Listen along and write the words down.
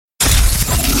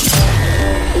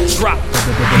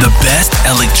The best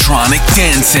electronic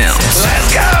dance sounds.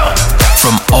 Let's go!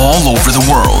 From all over the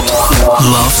world.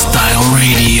 Love Style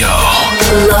Radio.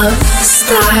 Love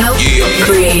Style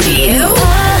Radio.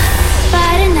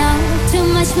 Fighting now, too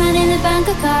much money in the bank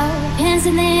account. Hands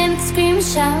in the air, scream and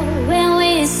shout. When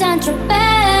we stand your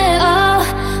bed, oh,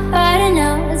 fighting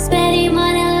now, spending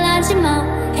money a large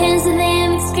amount. Hands in the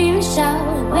air, scream and shout.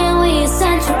 When we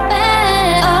stand your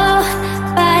bed, oh,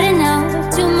 fighting now,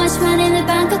 too much money in the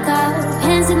bank account.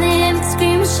 Hands in the air,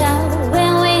 scream and shout.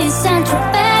 When we stand your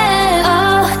bed,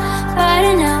 oh,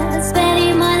 fighting now,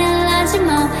 spending money a large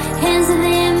amount. Hands in the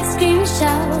air, scream and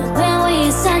shout. When we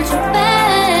stand your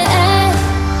bed.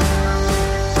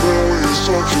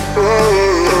 Such a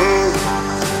bird.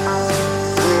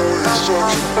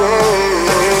 Such a bird.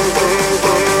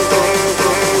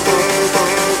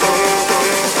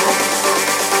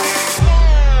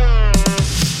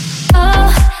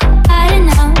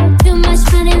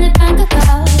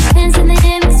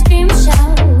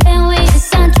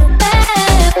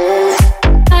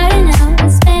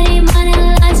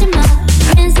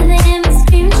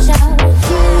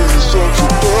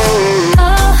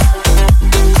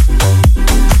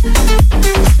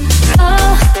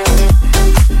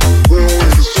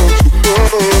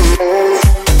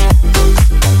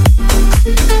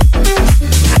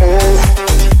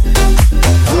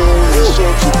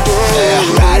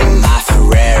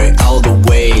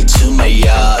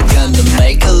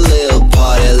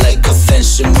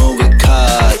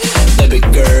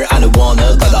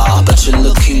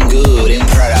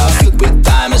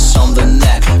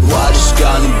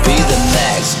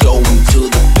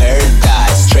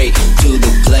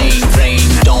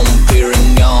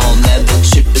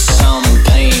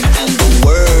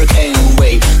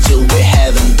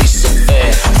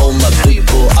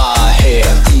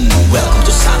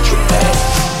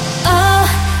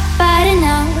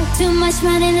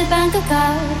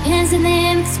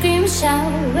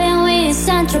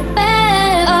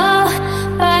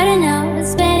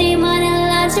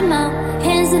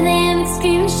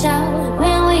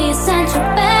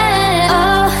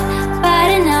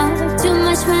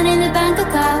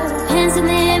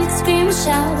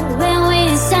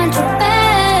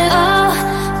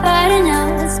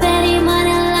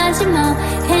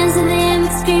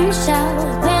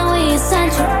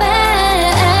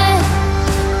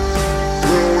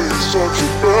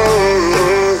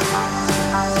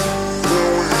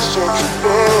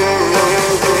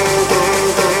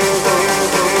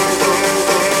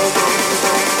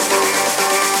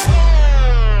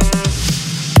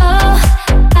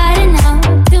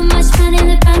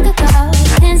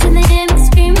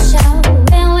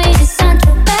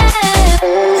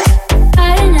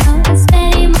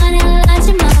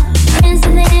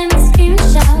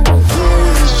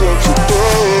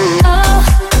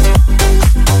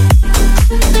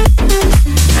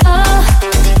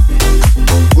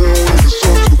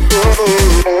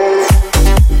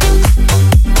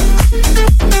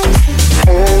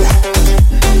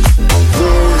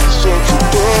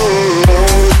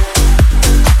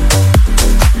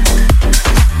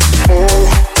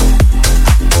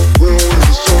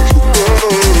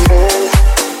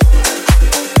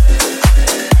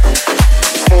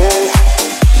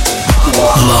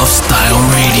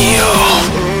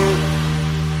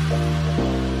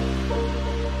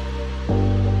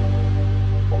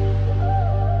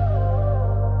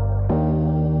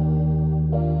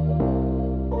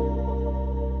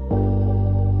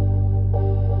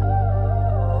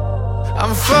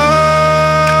 I'm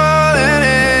falling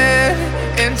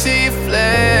into your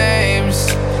flames,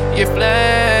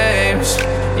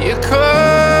 you're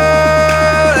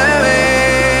calling me,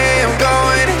 I'm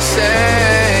going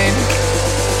insane.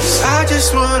 'Cause I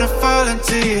just wanna fall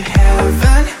into your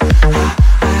heaven,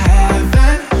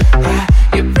 heaven.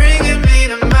 You're bringing me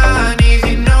to my knees,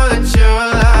 you know that you're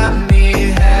all I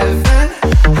need. Heaven,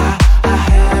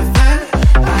 heaven.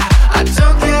 I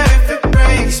don't care if it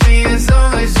breaks me, as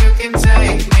long as you can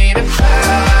take me to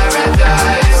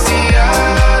paradise, the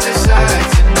other side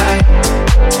tonight.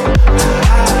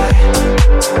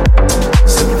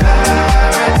 So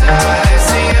paradise,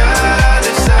 the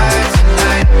other side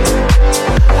tonight.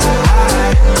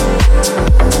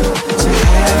 To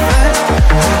heaven.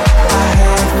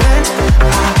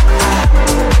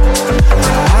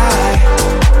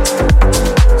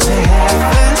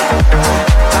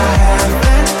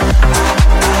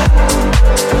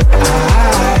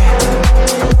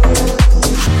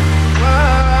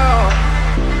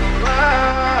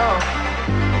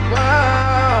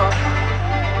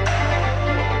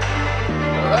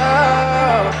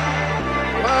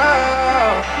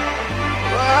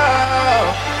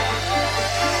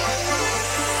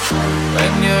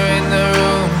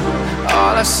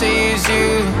 as you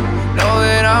know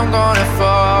that I'm gonna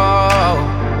fall.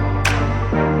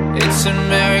 It's a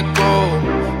miracle,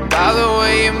 by the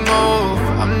way you move,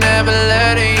 I'm never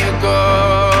letting you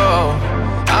go.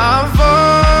 I'm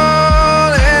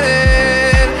falling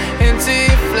into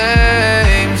your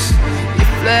flames,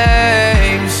 your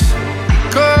flames. You're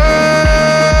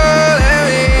calling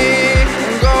me,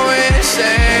 I'm going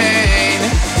insane.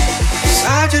 'Cause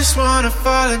I just wanna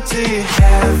fall into your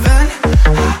heaven,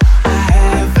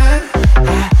 heaven.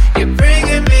 You're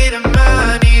bringing me to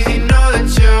my knees, you know that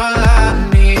you're all I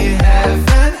need.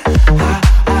 Heaven,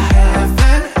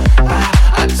 heaven.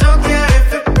 I don't care if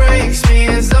it breaks me,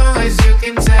 as long as you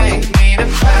can take me to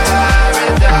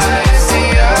paradise, the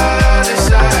other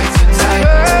side tonight.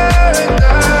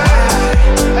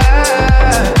 Paradise,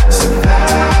 so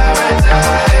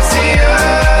paradise, the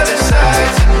other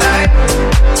side tonight.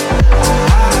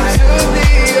 To the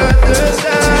other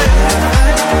side.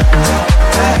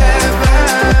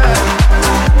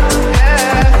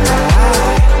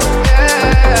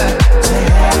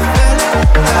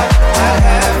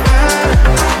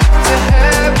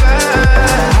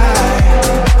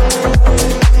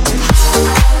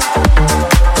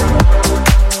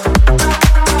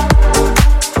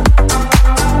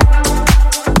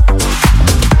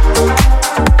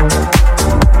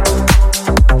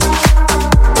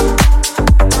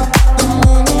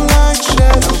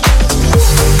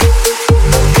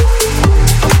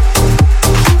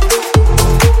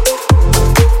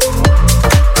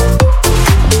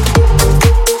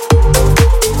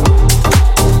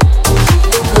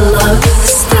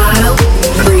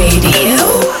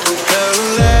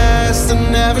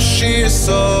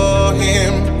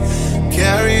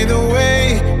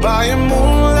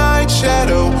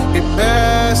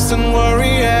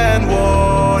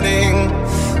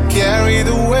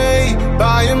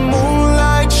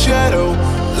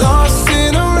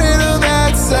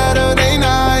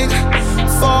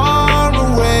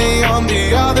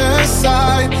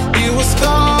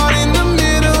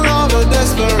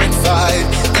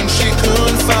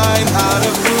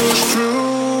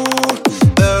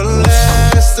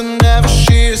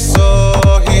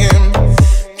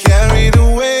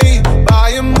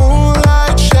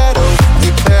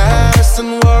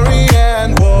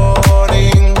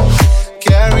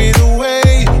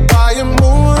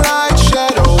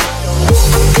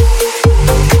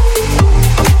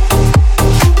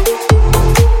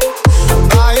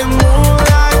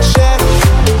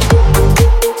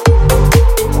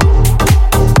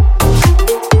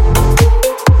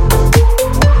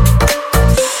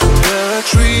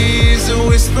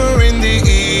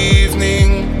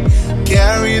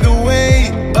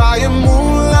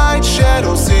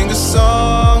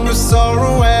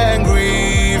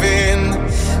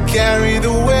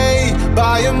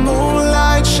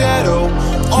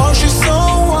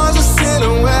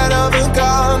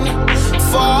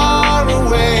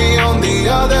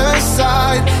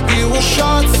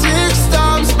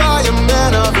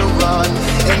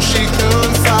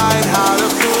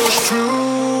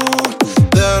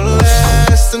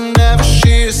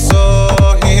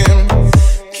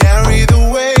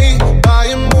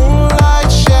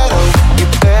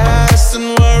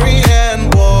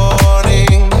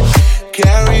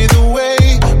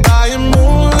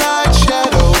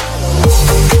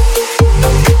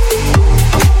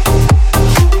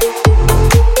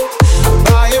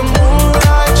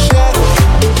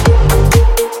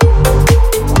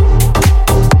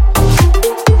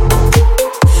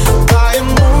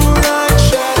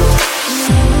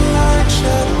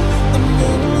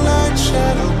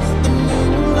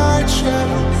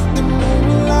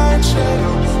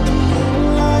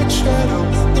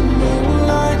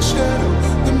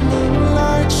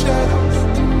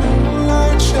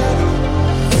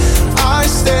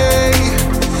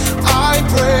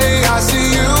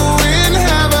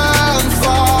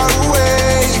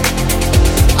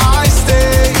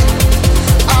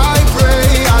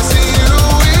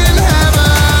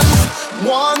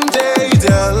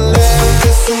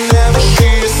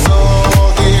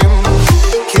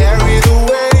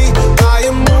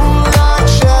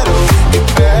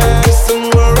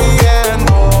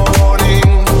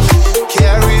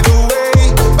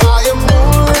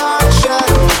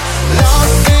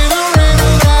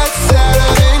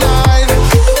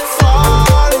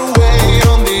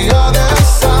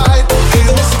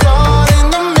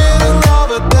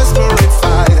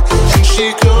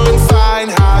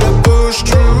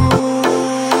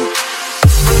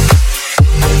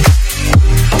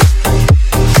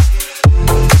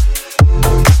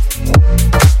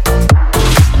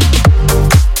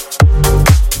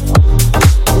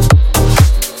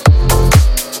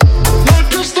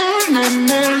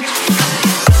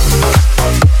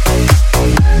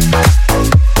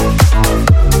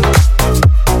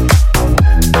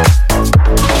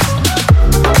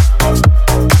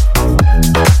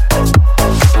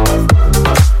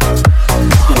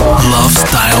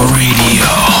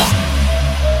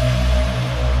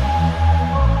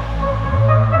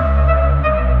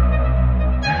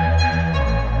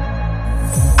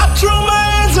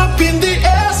 in the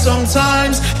air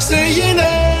sometimes, saying,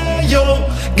 hey, yo,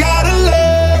 gotta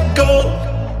let go.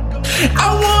 I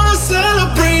wanna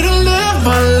celebrate and live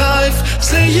my life,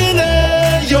 saying,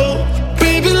 hey, yo,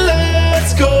 baby,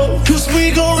 let's go. 'Cause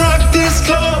we gon' rock this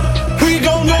club, we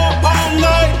gon' go all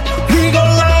night, we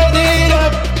gon' light it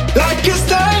up like it's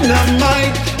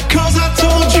dynamite. 'Cause I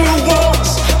told you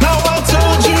once, now I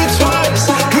told you twice,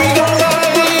 we gon'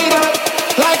 light it up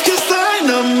like it's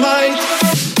dynamite.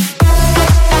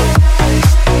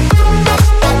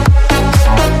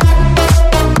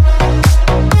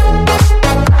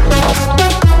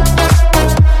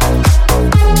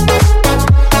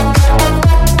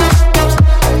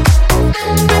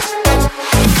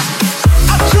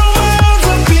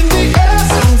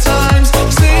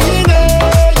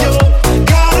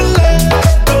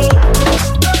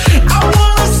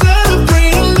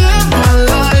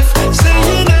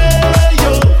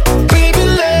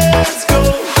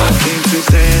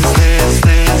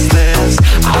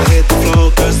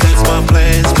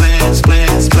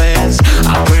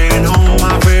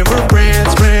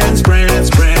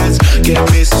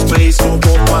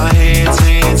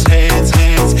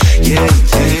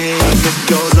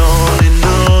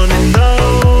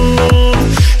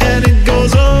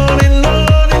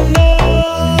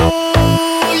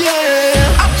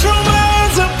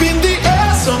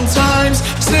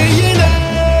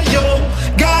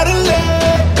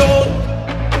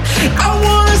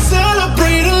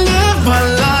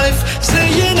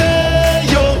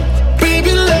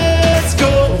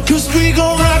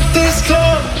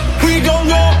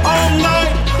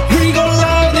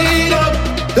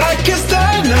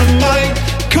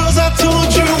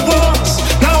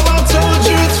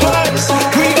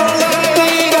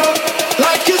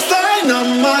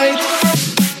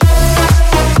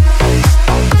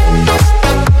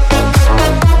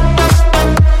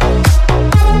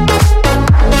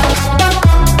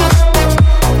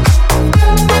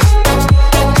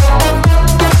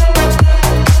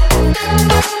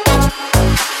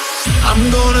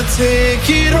 Take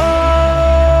it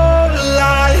all,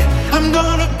 I'm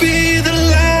gonna be the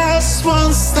last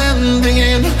one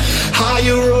standing,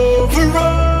 higher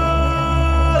overall.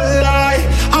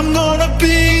 I'm gonna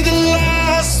be the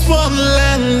last one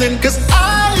landing. 'Cause I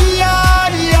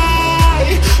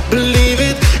believe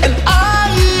it, and I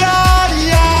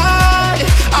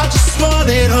just want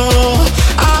it all.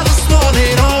 I just want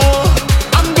it all.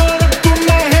 I'm gonna put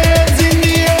my hands in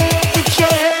the air, put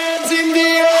your hands in the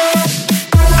air.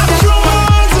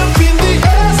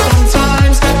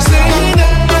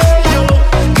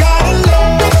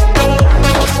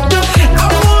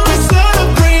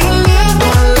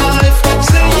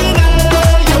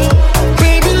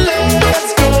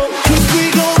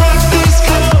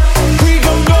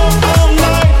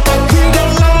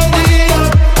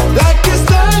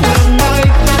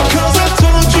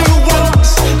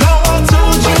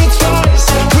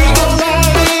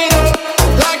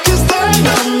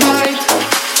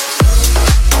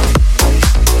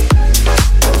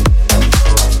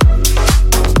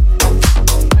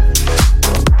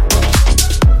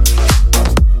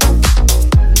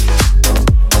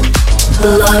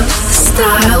 Love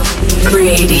Style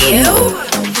Radio.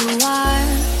 Tell me why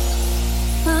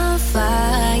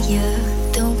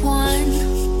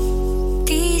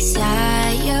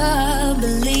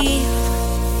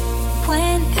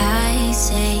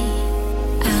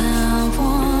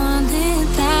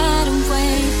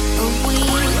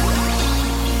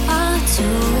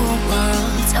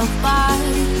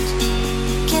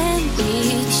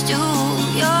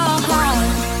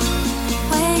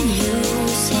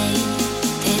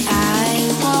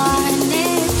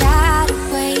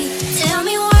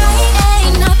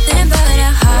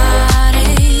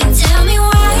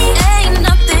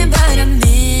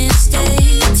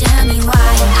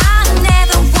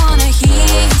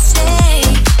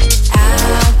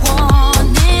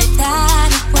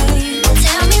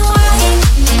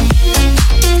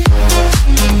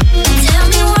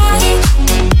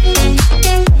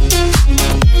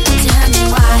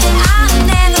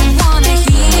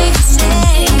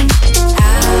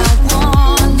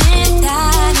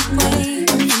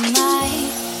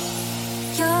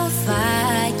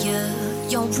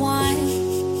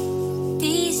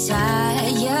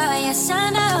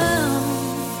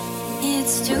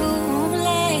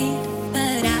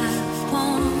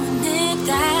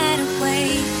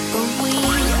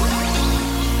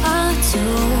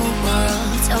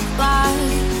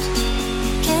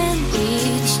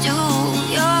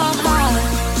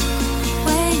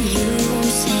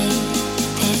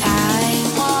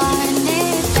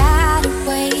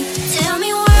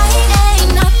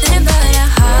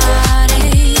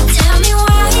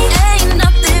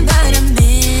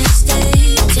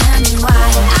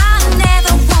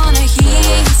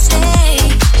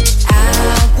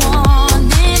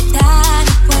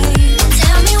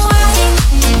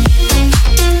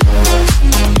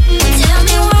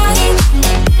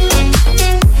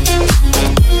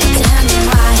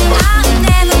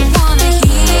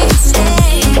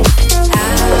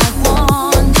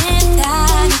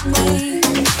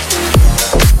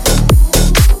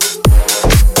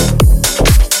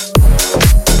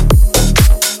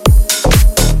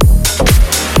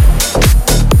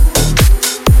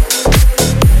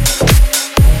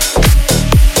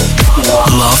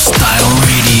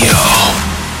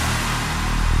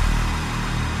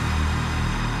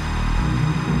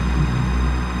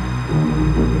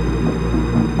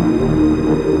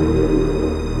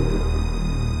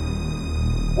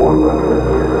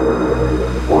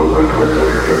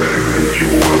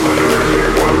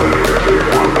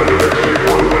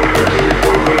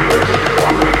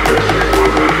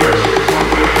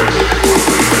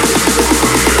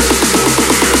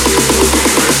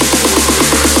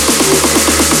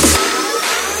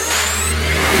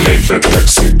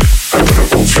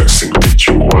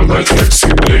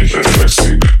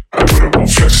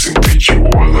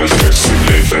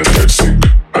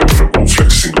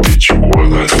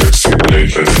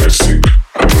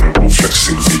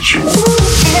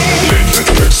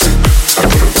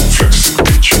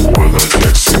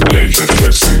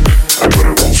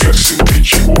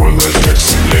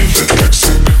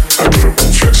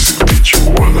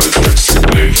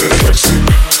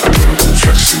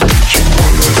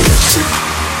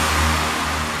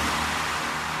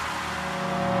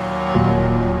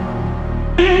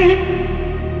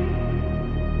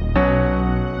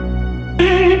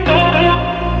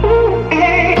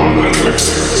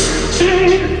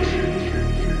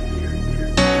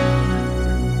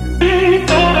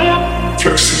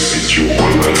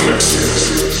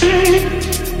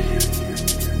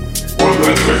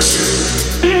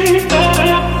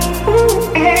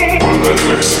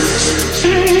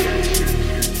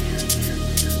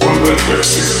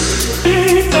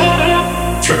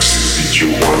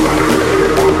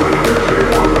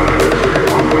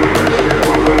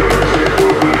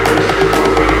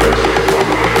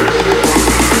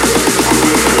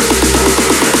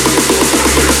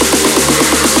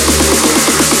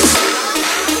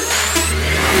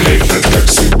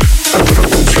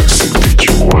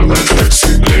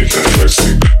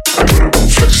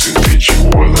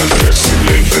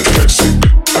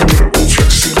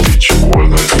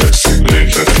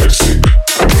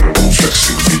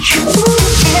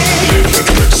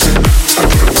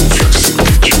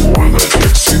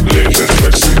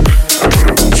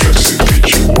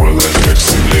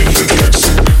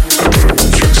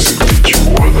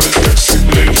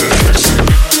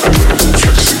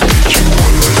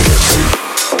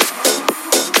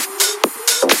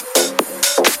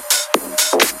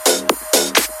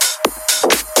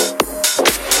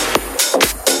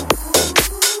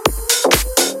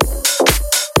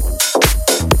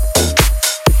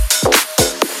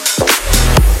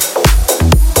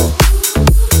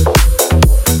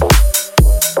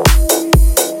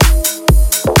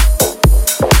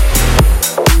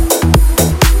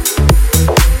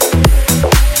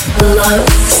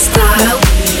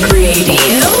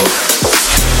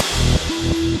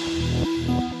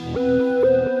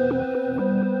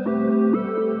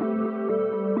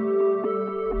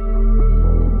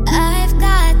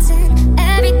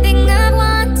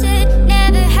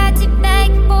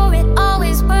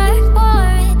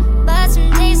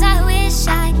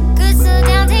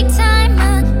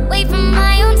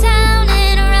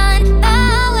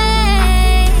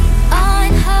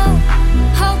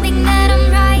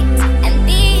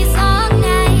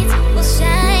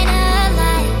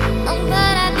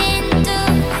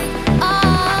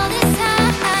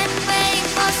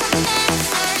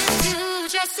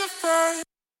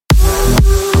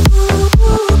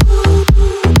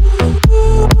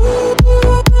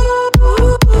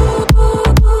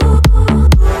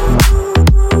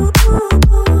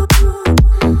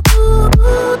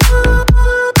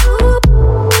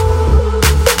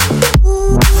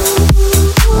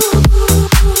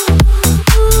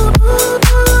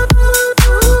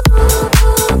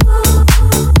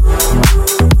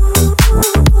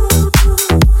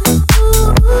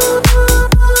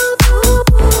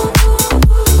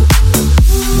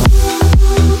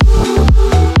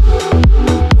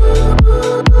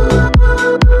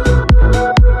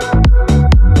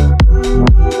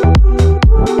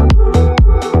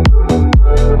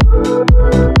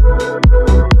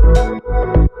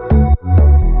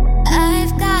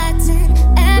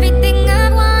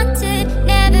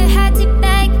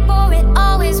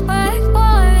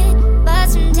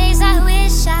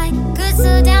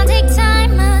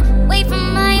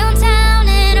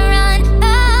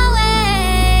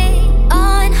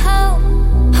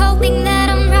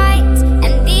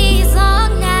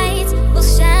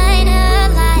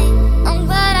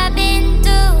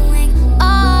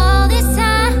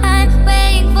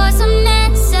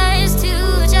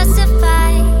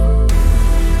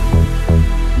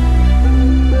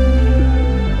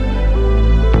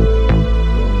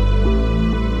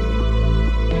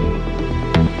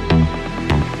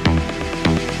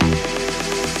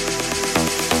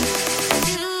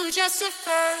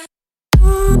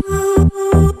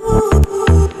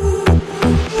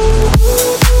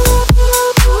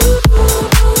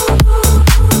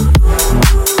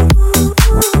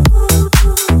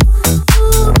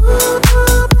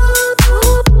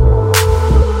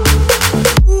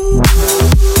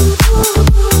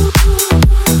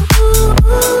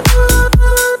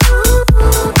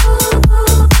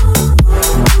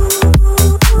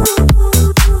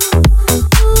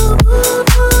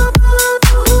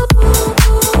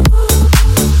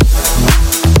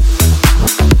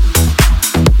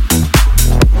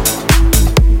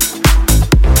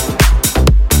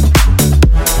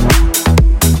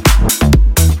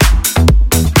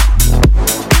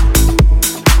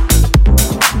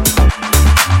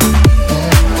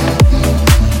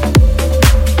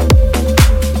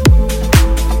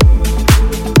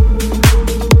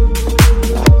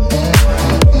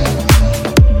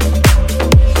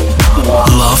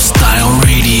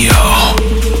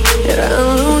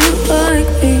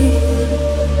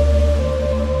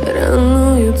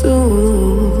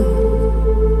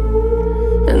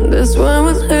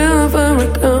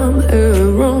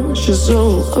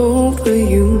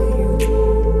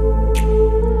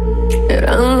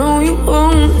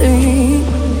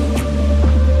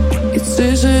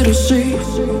easy to see.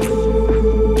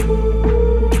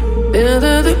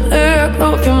 Into the back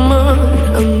of your mind,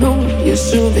 I know you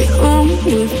should be home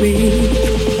with me.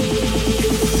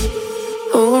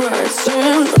 Alright,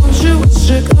 saying, don't you wish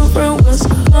your girlfriend was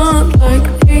hot like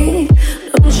me?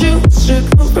 Don't you wish your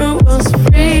girlfriend was a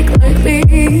freak like me?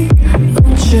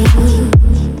 Don't you?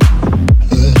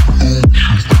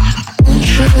 Don't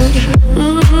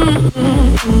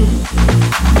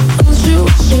you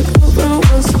wish your girlfriend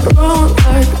was wrong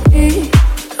like me?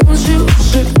 Don't you wish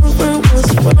your girlfriend was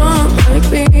wrong like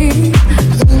me?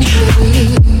 Don't you?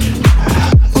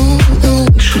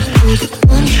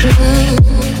 Don't you?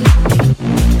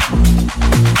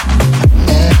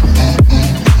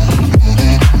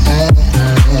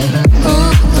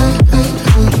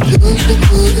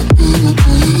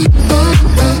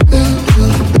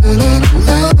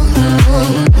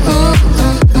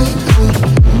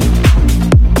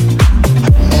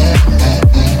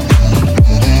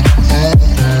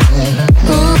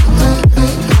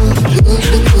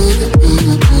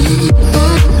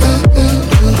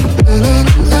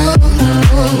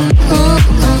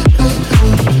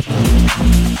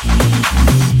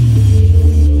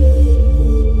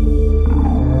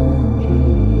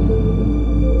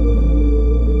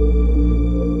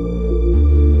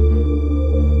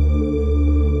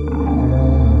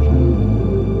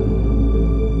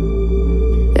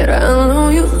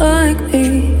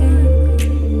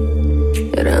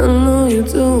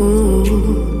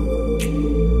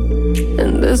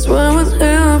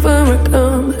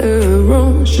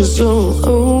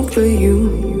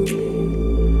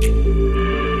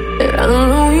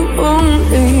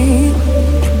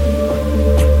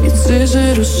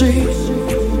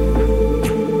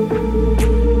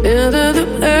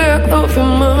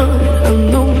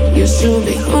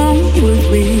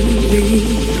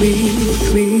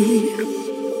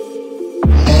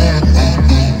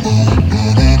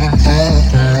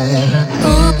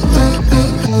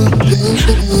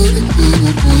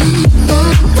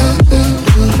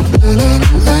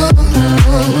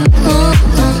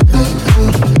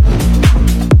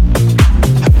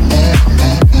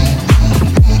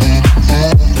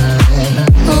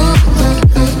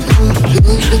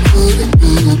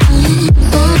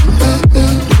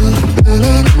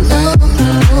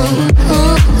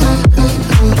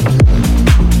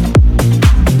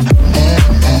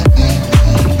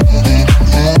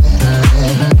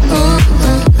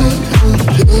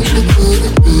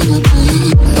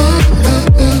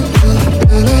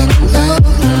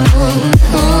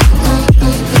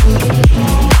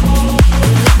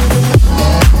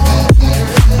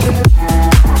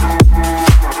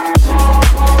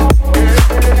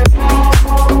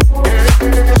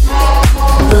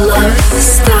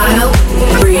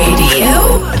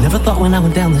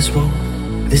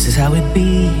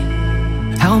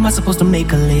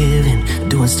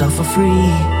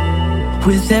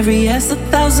 With every yes,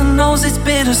 1,000 no's, it's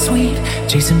bittersweet.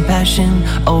 Chasing passion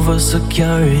over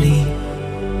security.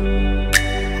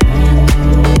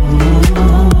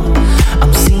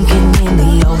 I'm sinking in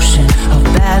the ocean of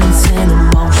balance and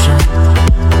emotion.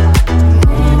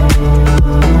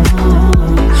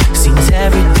 Seems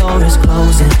every door is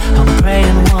closing. I'm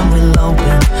praying one will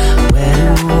open.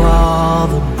 Where do all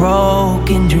the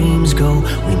broken dreams go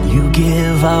when you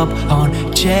give up on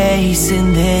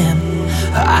chasing them?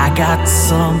 I got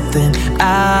something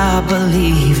I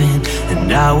believe in,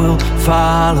 and I will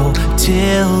follow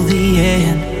till the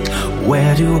end.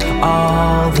 Where do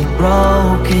all the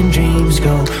broken dreams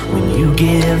go when you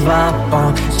give up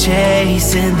on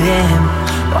chasing them?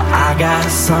 Well, I got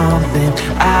something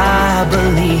I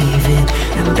believe in,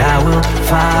 and I will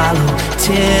follow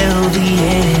till the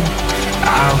end.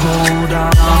 I'll hold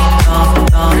on,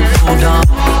 hold on,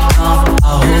 I'll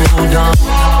hold on.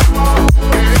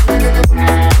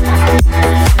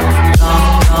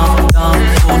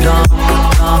 Hold on,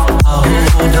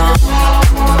 hold on.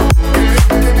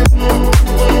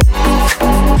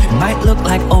 It might look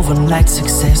like overnight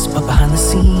success, but behind the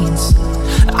scenes,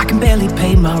 I can barely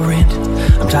pay my rent.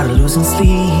 I'm tired of losing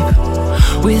sleep.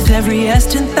 With every yes,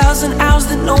 10,000 hours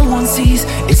that no one sees.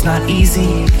 It's not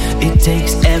easy, it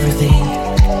takes everything.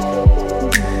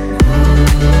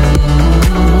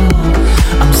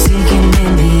 I'm sinking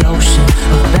in the ocean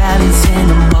of balance and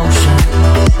emotion.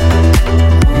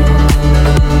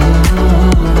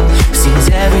 Seems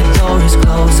every door is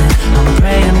closing. I'm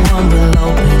praying one will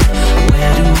open.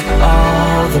 Where do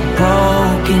all the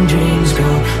broken dreams go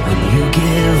when you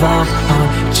give up on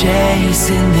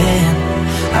chasing them?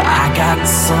 I got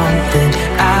something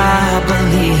I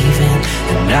believe in,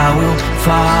 and I will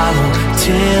follow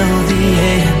till the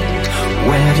end.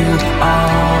 Where do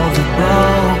all the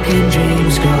broken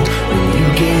dreams go when you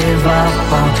give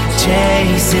up on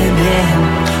chasing them?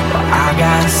 Well, I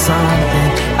got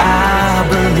something I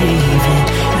believe in,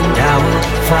 and I will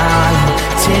follow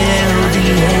till the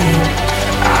end.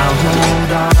 I'll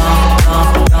hold on,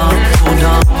 hold on, hold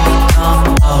on,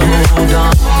 hold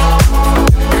on.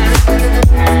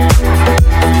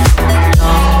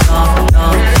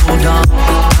 Hold on,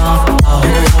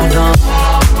 hold on.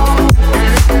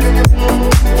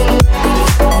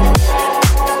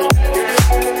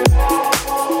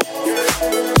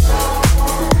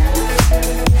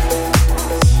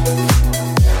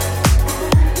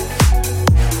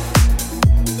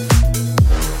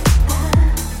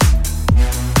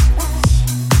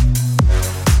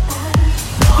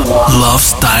 Love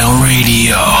Style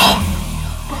Radio.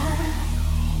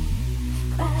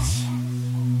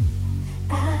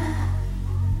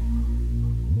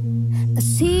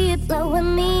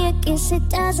 It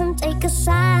doesn't take a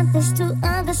scientist to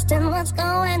understand what's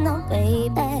going on,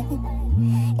 baby.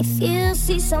 If you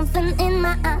see something in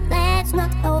my eye, let's not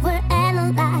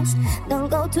overanalyze. Don't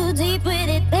go too deep with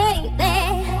it, baby.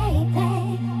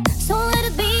 So let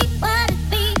it be what it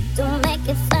be. Don't make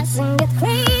it fast and get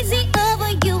crazy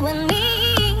over you and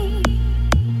me.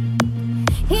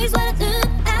 Here's what I do,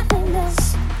 I feel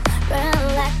this.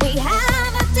 Run like we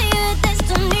have a dear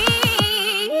destiny.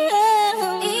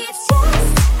 It's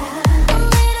just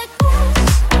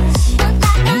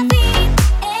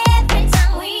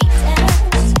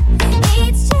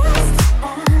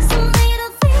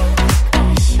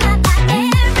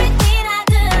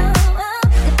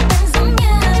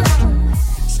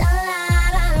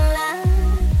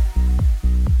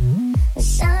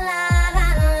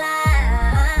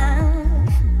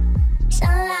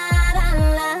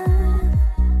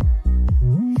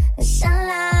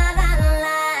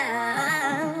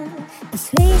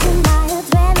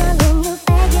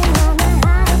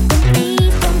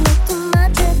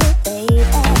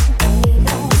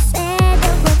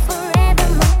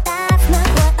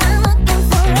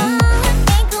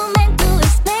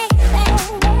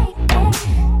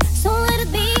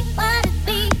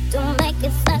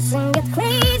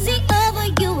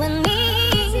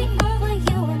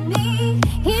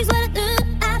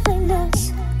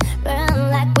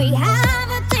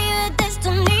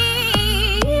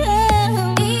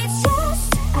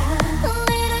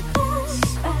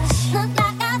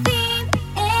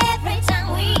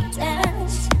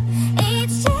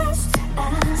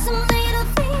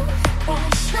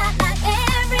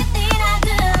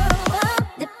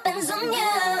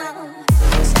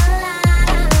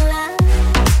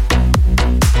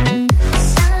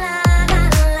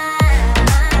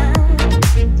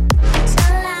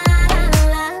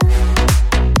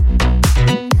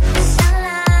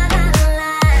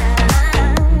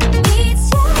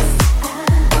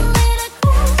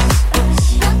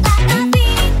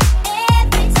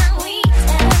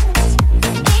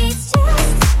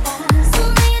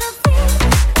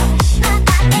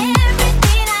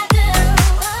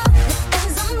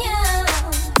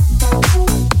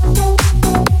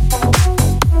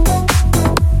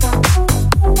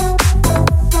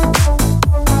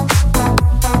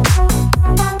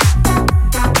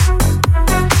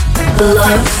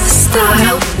Love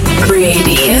Style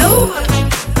Radio.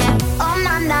 Oh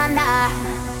na na na,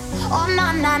 oh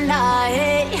na na na,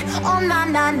 hey, oh na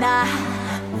na na,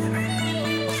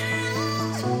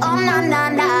 oh na na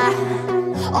na,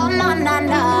 oh na na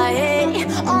na, hey,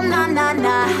 oh na na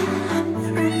na,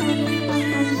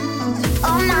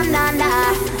 oh na na na,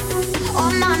 oh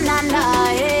na na na,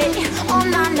 hey, oh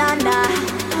na na na,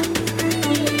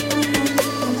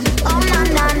 oh na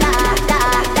na na, da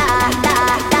da da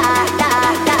da da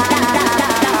da da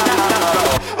da,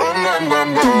 oh na na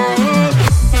na.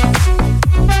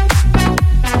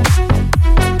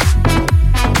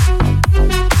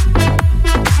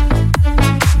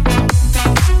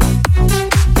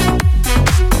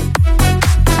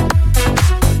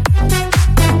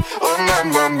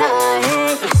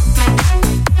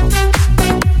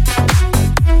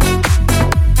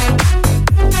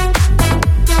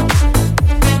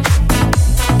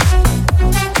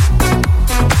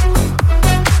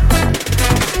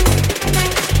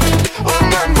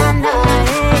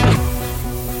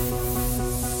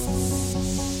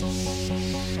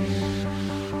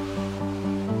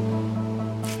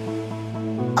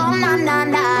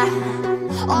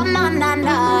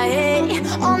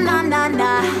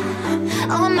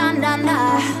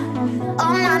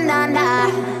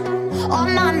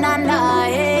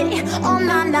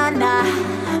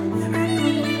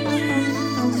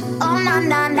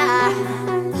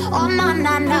 Oh na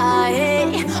na na,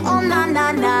 hey, oh na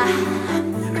na na.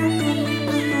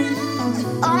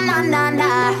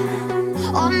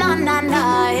 Oh na na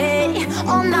na, hey.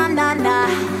 Oh na na na.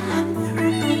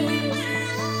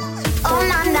 Oh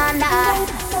na na na.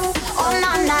 Oh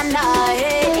na na na,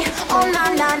 hey. Oh na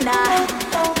na na.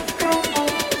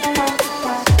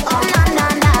 Oh na na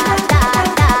na, da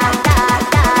da da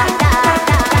da da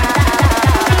da.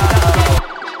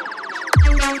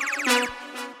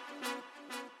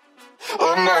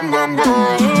 Oh na na na.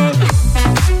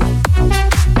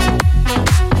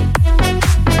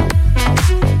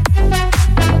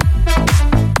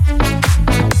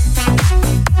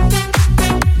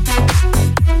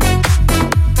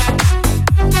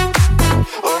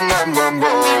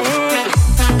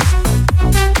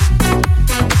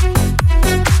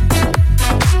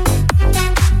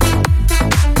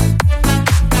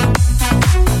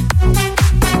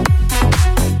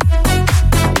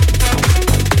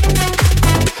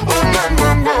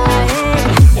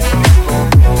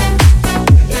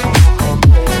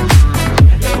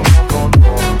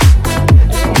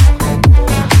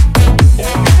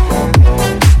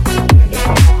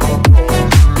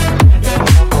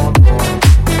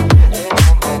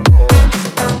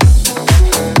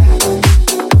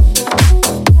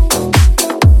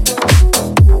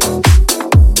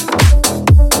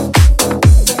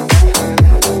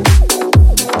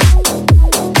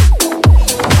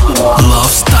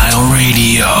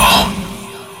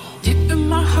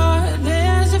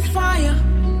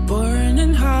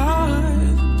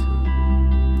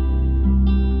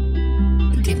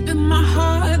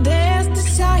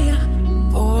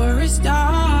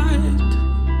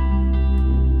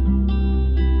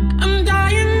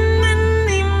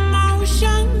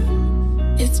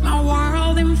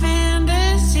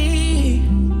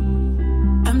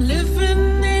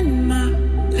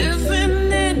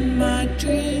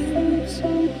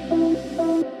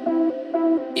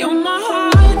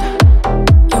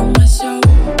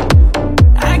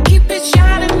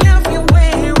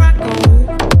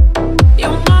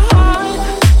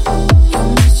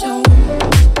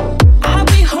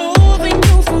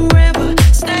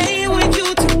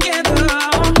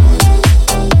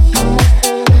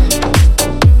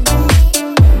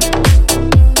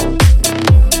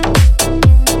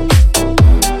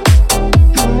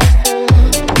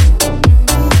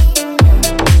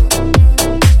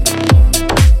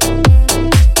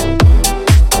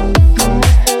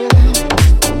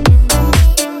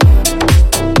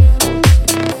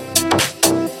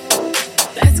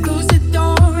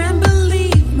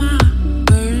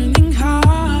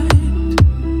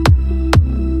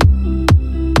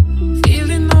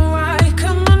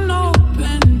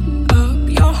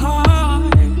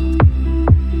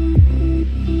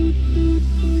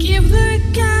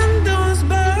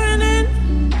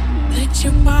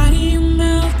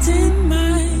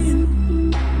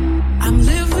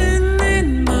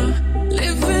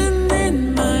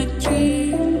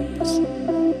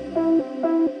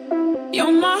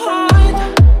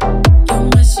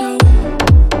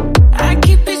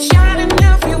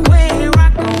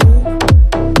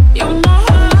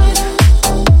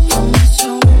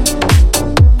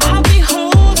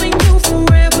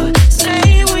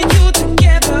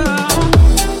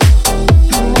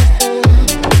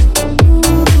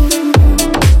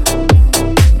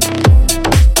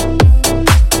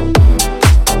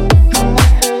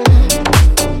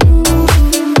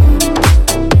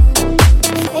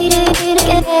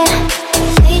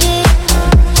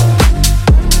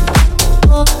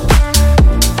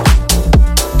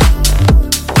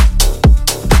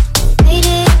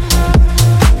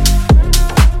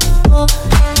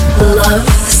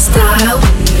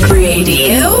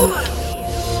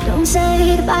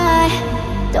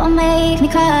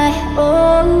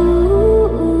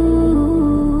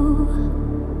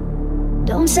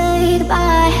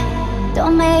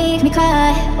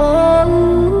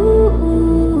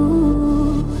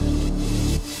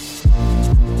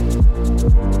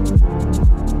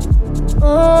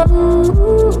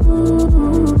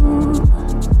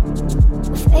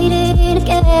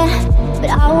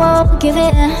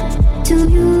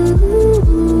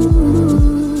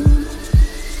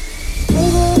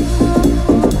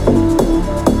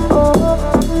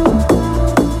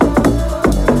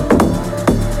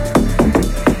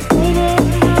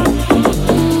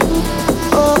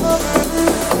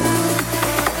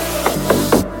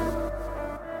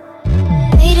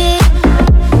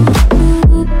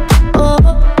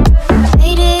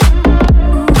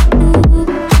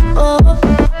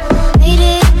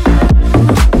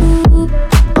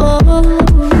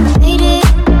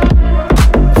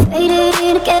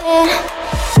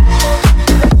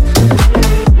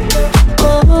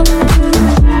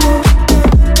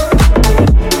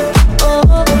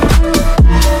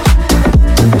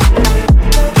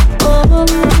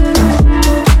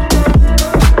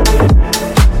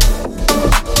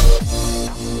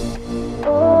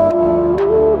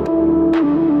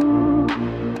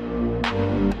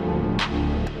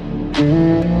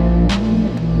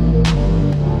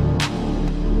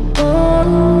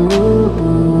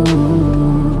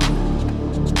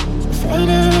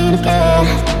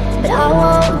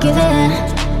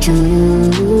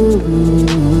 Don't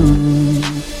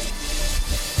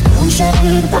say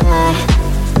goodbye,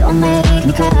 don't make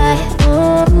me cry.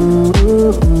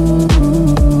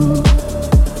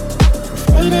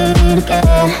 Faded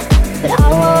again, but I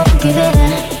won't give in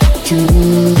to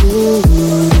you.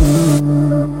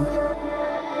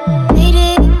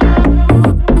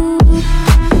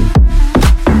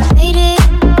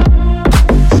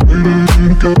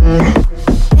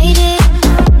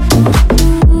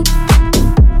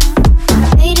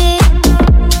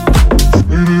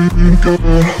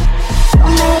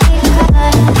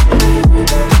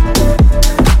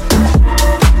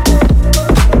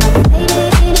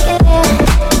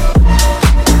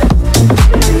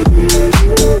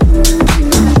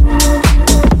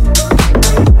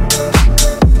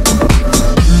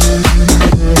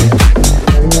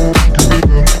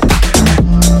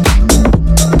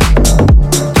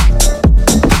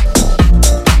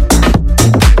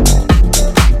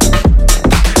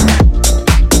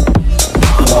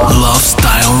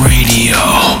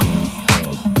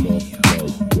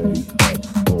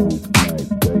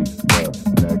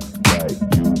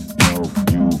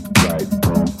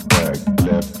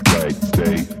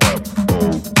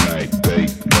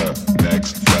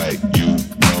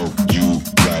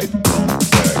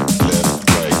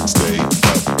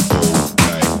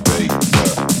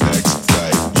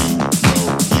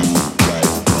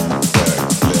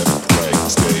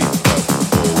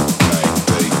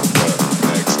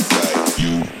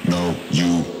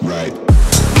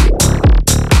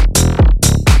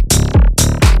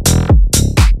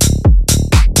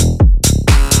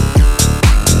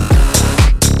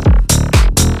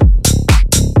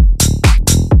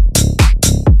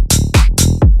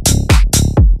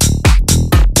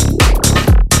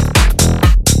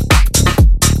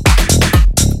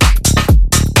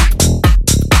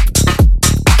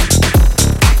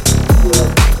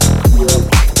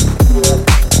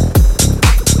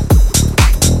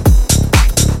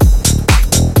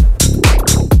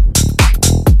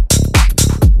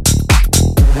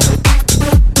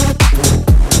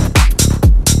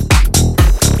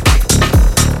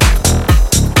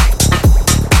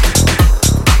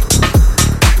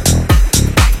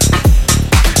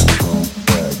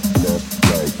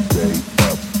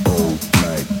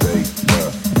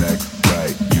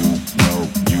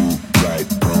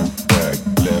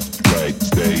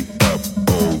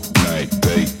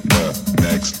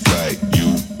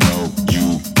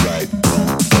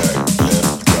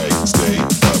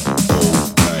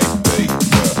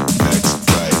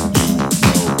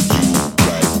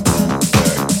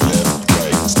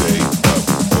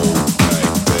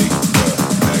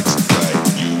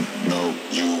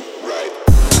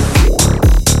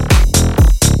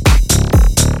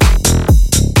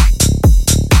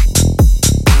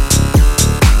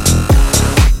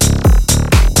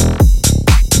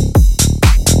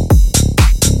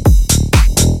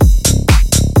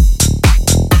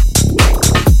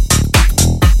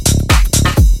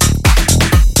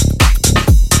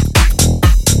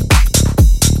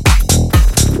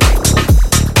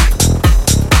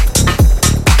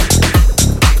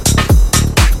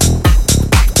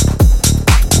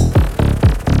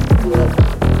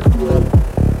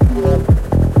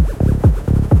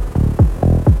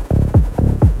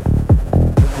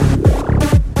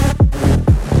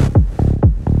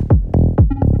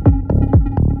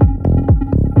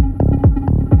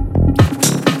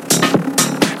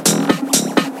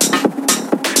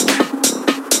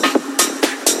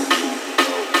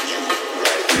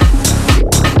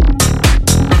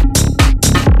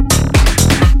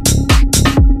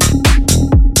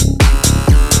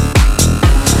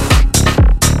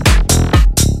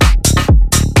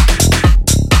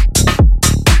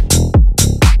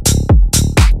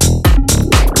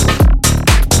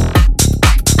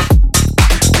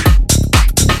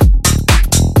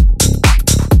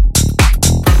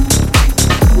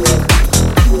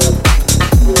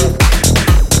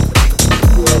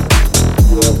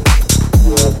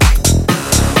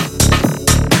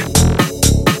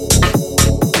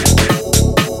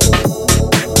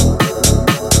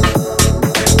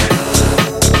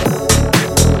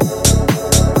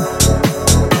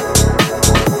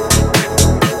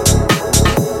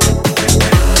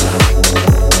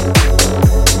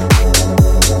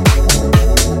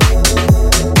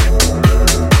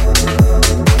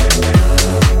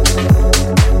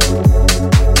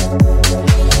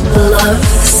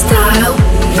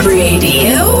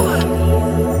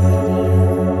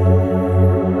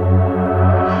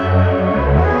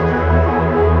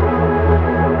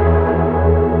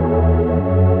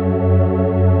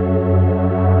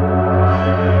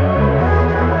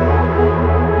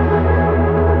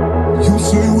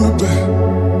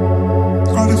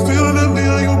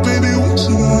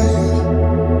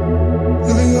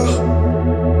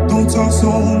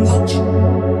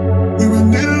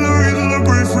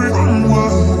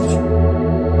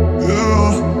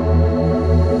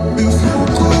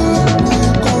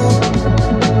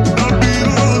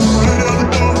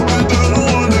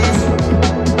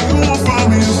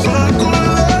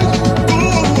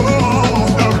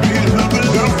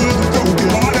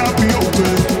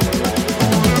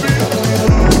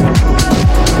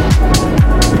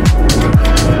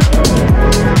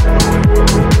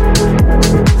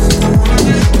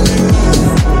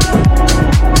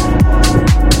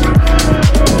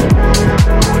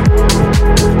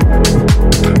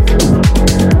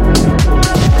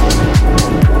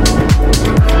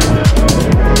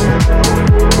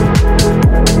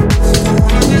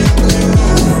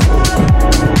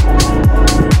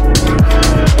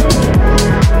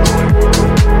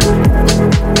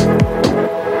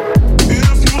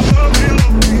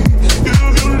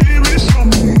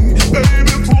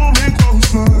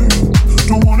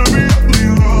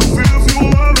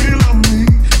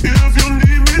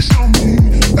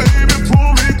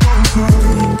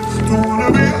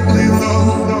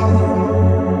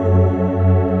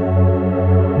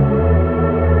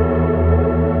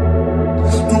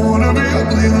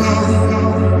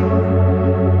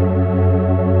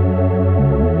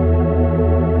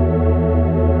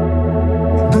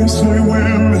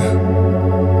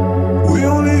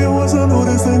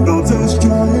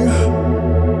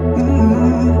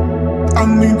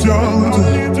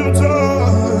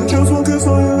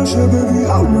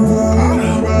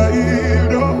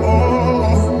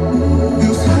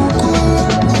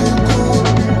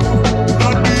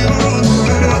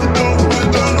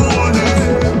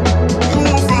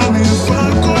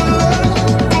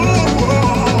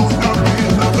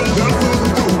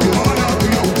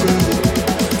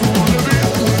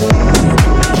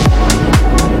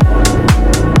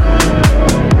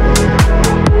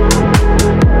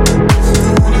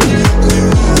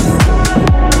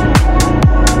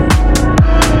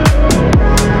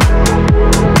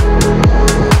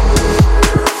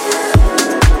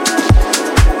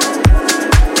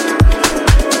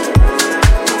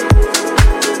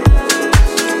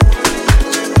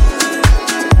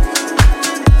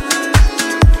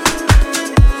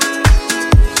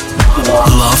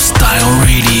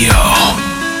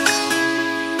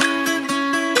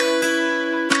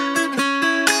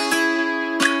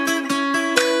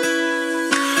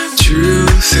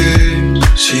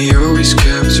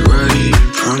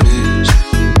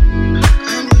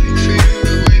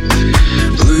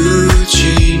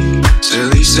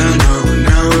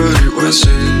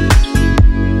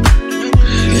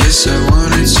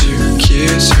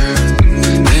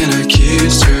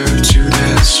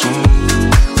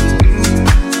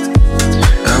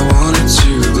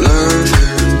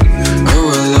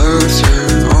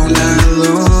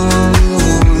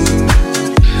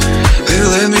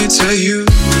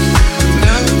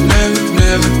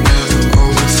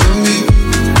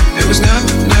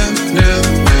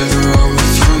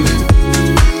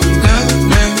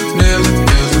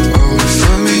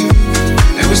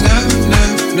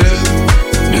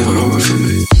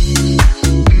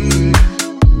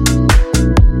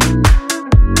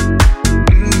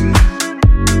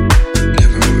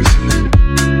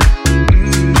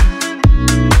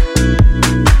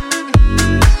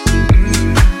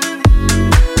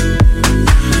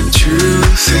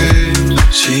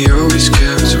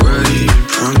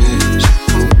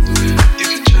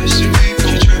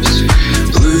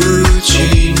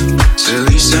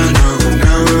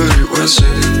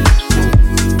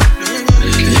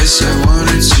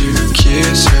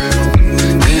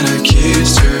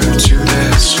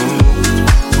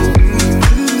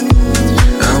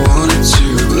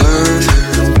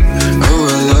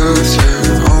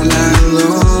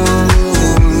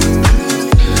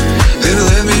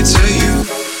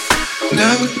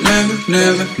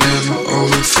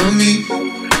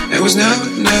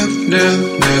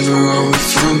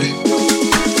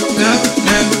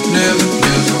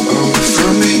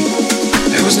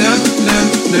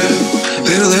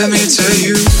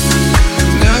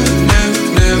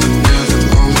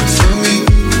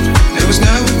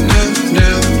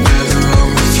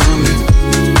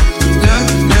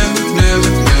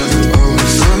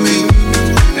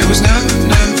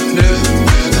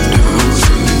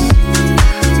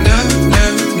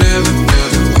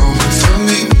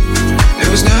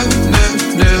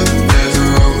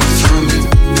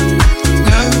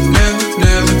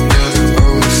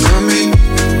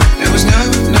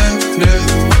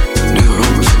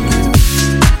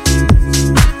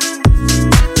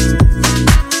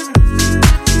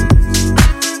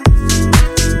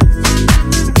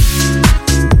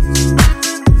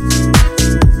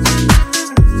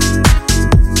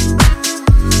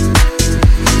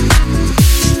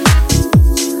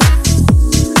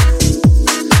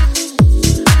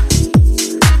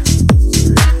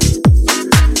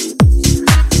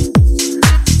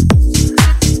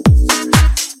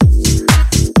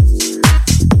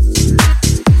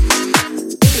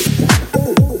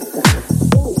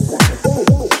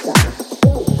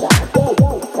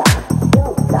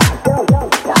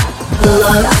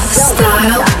 Love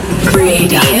Style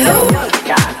Radio.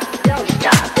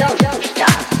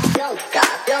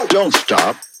 Don't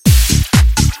stop.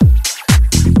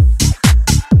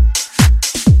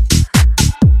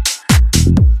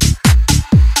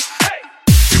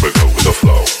 You would go with the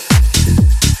flow.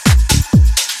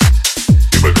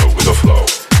 You would go with the flow.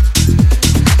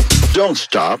 Don't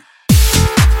stop.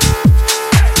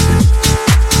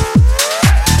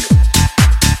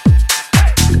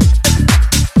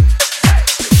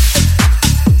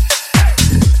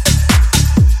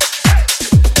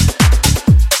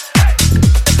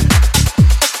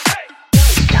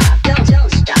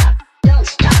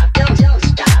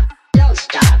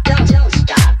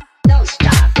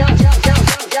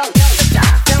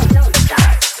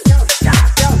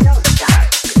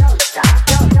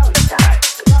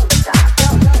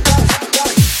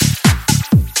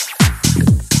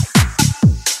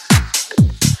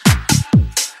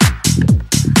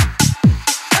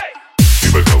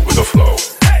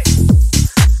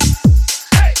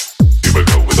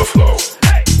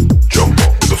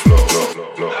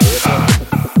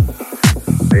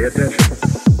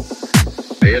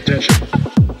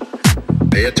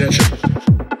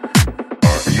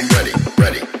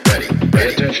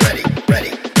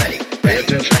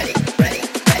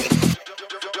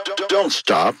 Don't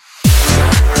stop.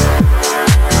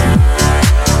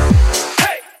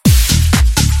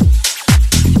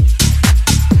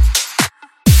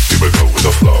 You would go with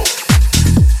the flow.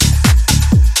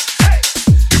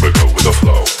 You would go with the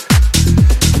flow.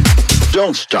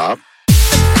 Don't stop.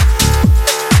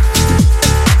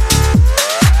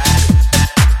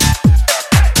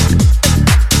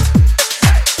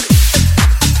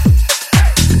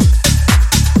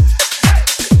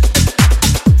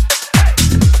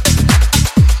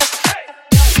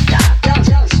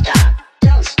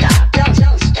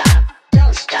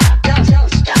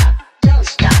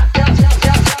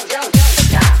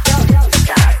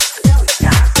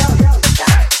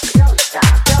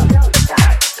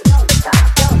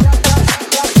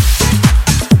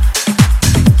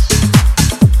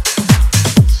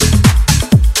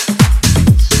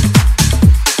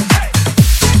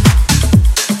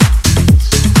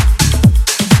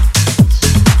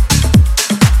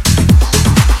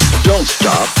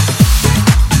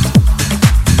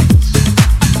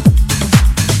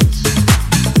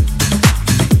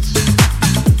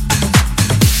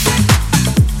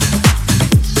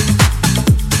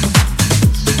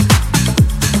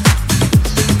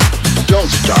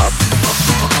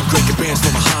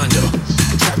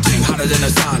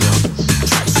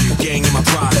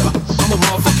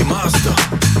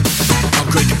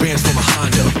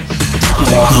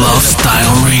 Love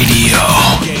Style Radio.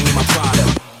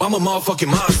 I'm a motherfucking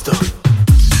monster.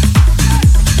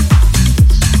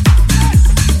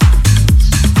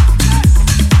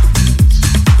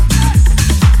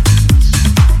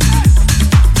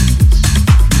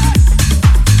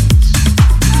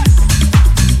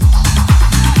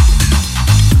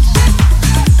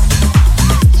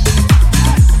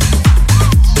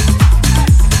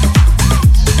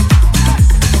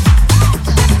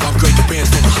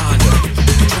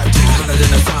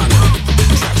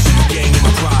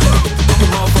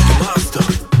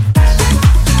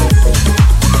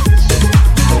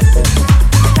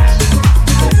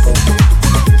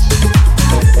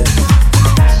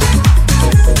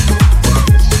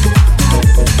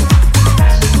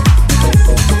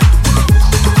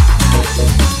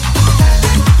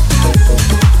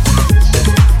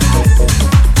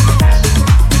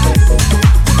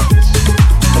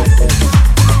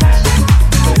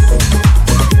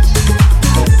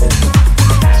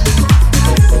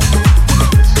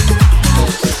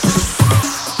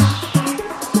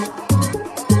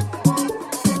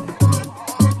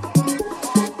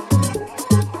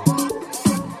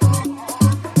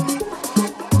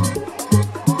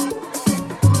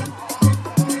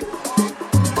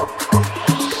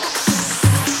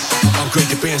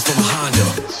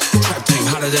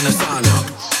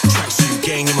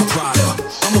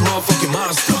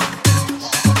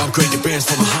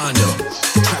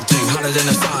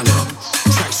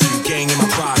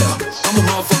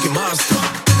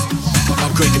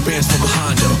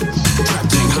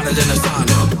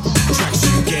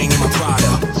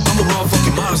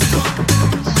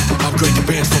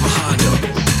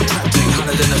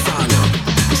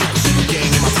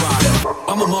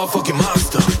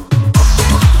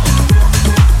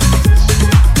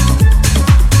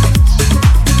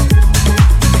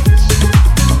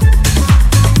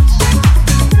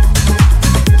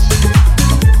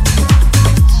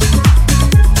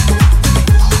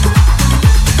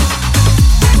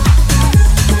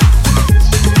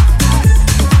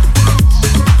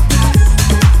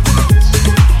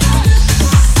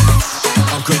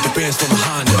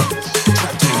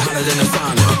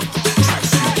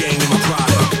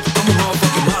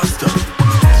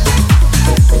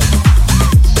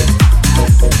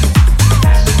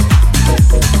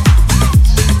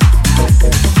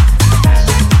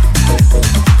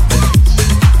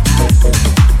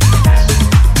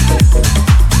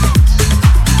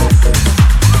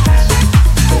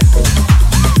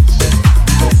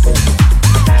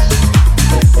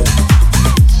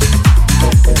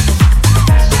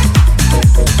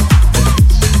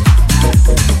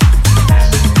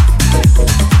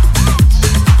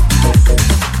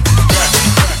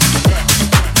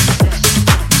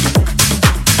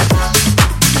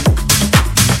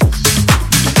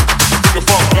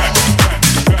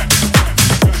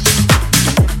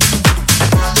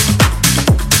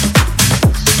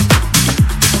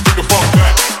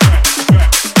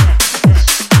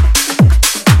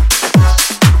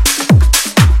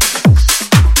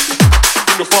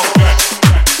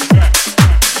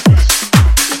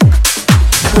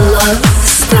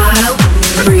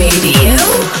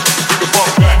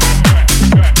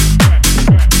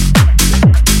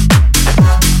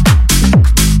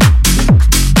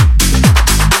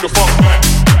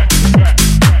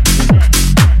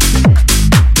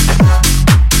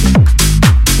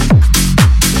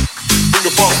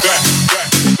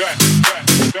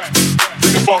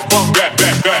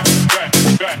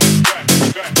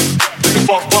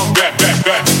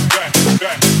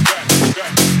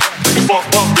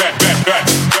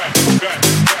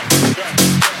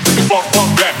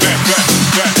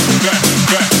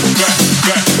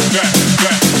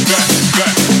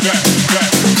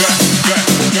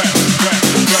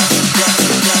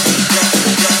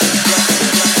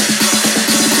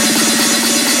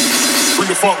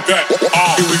 Funk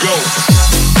that, here we go.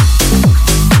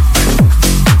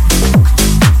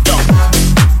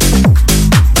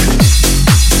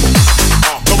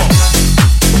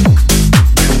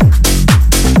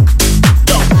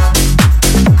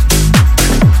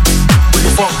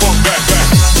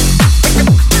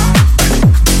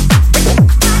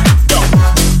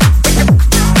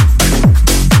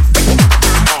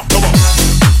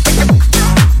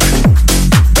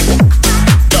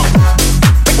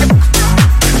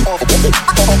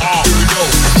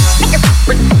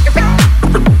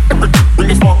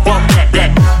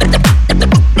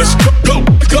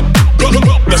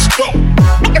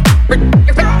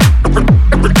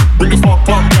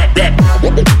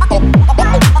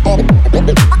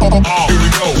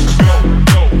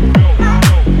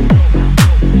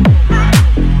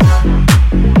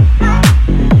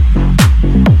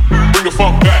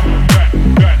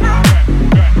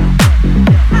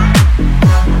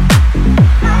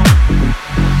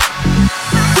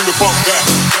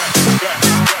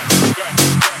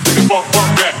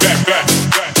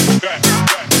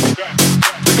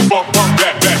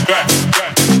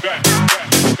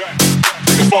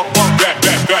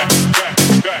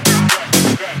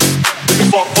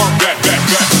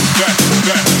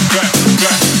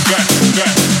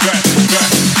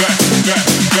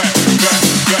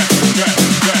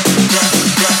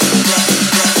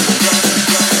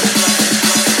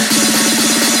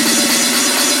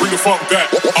 Funk that,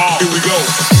 here we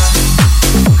go.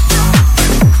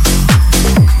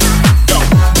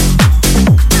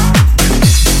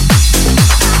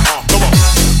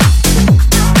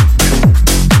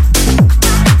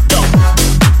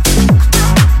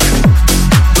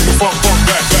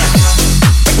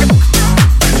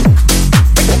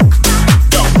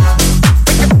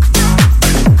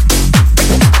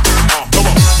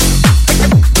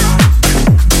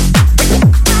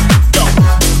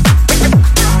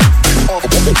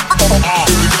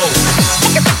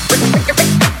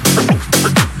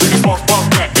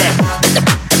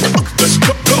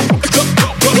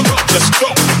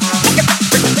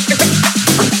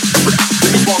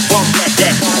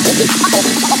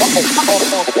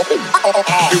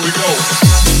 Here we go.